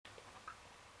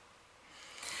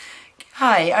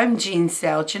Hi, I'm Jean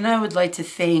Salch, and I would like to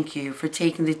thank you for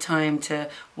taking the time to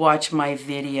watch my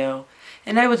video.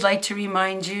 And I would like to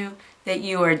remind you that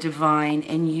you are divine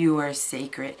and you are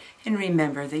sacred. And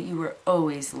remember that you are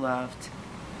always loved.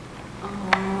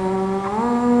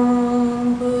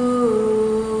 Om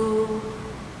Boo,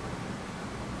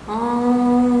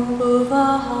 Om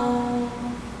Bhuvaha,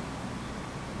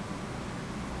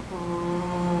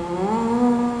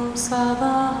 Om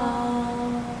Savaha.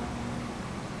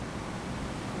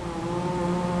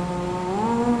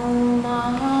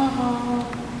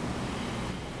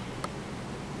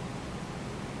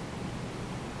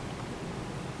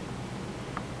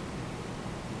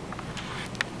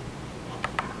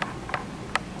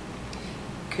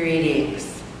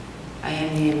 Greetings. I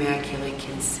am the Immaculate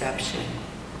Conception.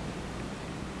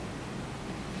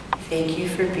 Thank you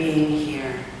for being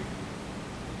here.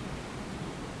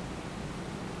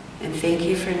 And thank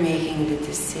you for making the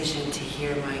decision to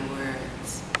hear my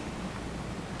words.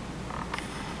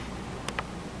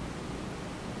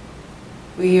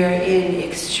 We are in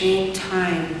extreme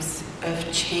times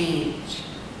of change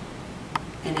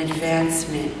and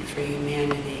advancement for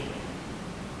humanity.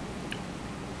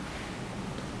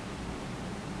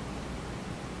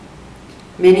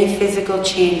 Many physical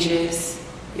changes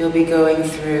you'll be going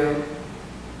through,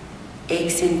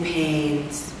 aches and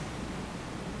pains,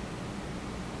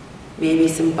 maybe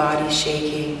some body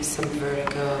shaking, some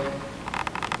vertigo,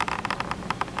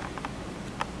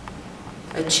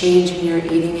 a change in your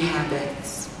eating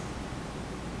habits,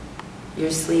 your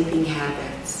sleeping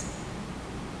habits.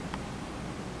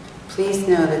 Please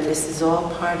know that this is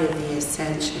all part of the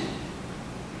ascension.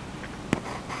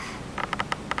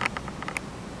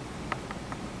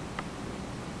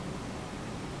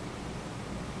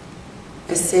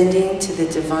 Ascending to the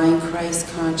divine Christ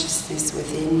consciousness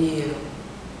within you.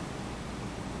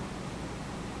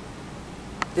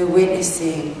 The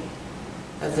witnessing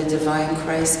of the divine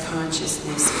Christ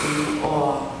consciousness in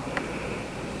all.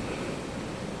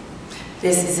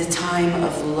 This is a time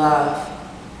of love.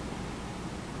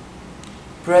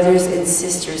 Brothers and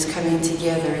sisters coming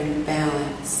together in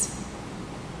balance.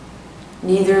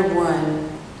 Neither one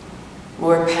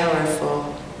more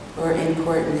powerful or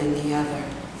important than the other.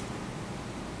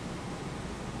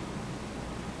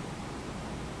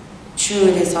 True,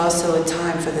 it is also a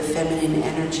time for the feminine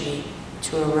energy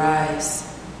to arise.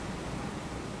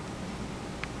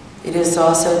 It is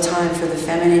also a time for the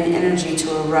feminine energy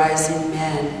to arise in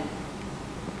men,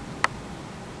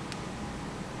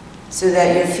 so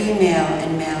that your female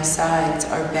and male sides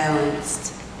are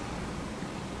balanced.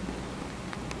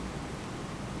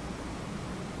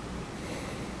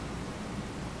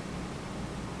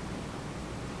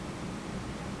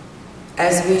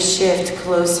 As we shift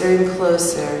closer and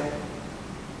closer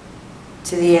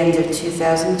to the end of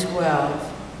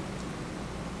 2012,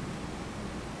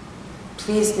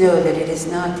 please know that it is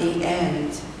not the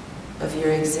end of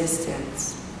your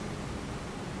existence.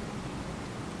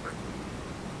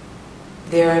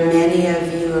 There are many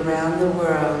of you around the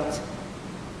world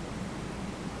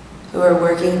who are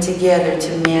working together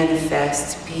to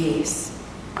manifest peace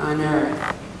on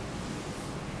earth,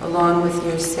 along with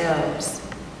yourselves.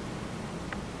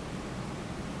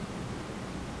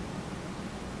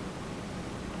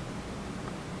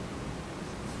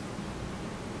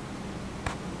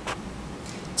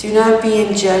 Do not be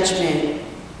in judgment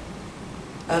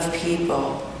of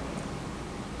people.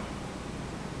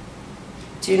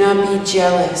 Do not be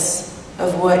jealous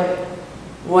of what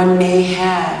one may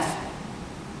have,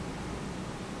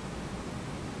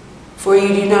 for you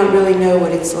do not really know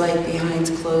what it's like behind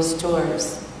closed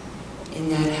doors in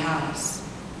that house.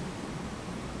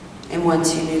 And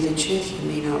once you knew the truth, you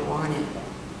may not want it.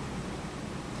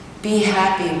 Be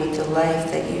happy with the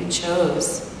life that you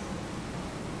chose.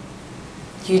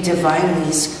 You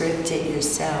divinely script it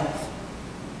yourself.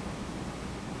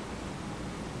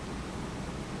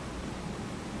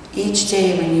 Each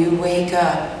day when you wake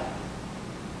up,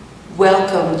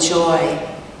 welcome joy,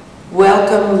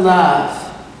 welcome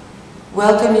love,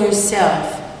 welcome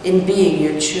yourself in being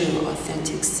your true,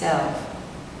 authentic self.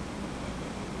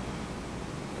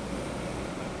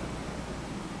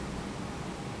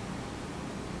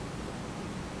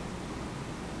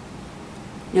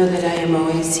 Know that I am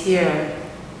always here.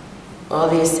 All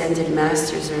the ascended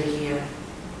masters are here.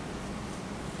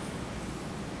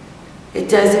 It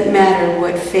doesn't matter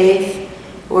what faith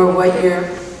or what your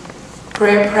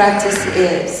prayer practice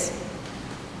is.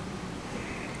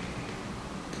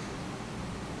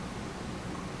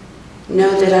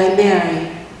 Know that I,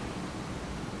 Mary,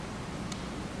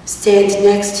 stand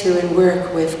next to and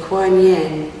work with Kuan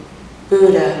Yin,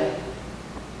 Buddha,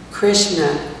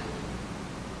 Krishna,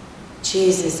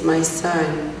 Jesus, my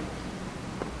son,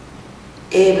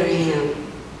 Abraham,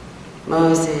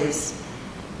 Moses,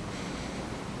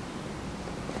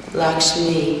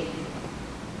 Lakshmi,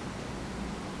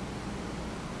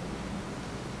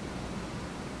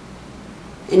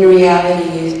 in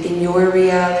reality, in your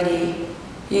reality,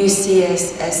 you see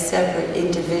us as separate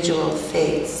individual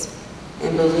faiths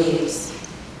and beliefs.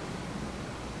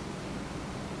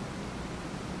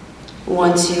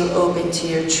 Once you open to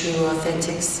your true,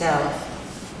 authentic self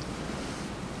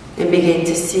and begin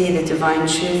to see the divine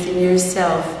truth in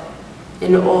yourself,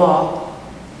 in all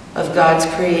of God's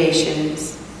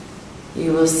creations,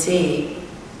 you will see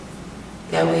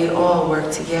that we all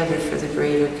work together for the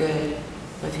greater good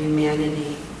of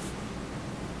humanity.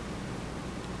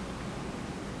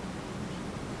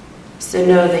 So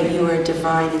know that you are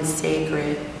divine and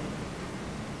sacred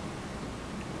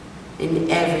in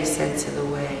every sense of the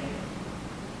way.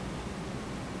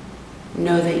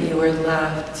 Know that you are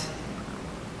loved.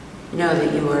 Know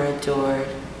that you are adored.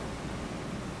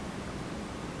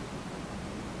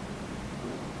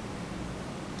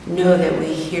 Know that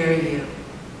we hear you.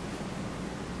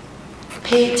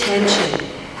 Pay attention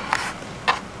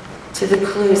to the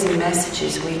clues and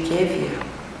messages we give you.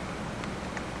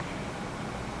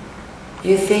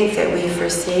 You think that we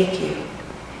forsake you,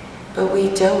 but we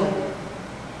don't.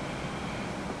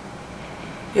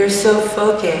 You're so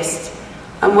focused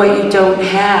on what you don't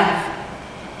have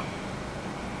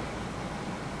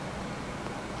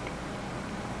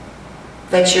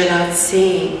that you're not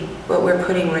seeing what we're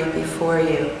putting right before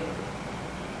you.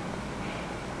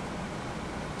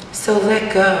 So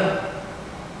let go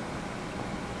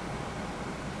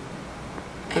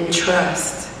and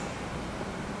trust.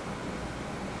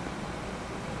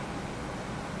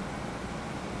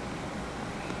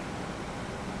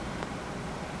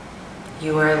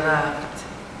 You are loved.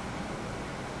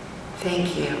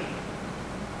 Thank you.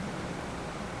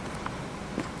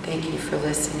 Thank you for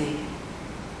listening.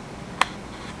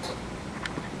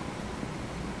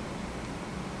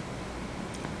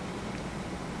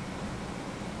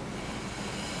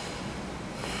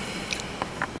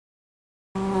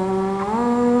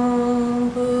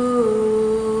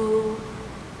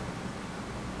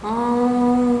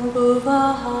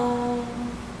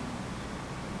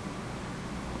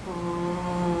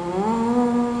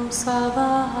 Sava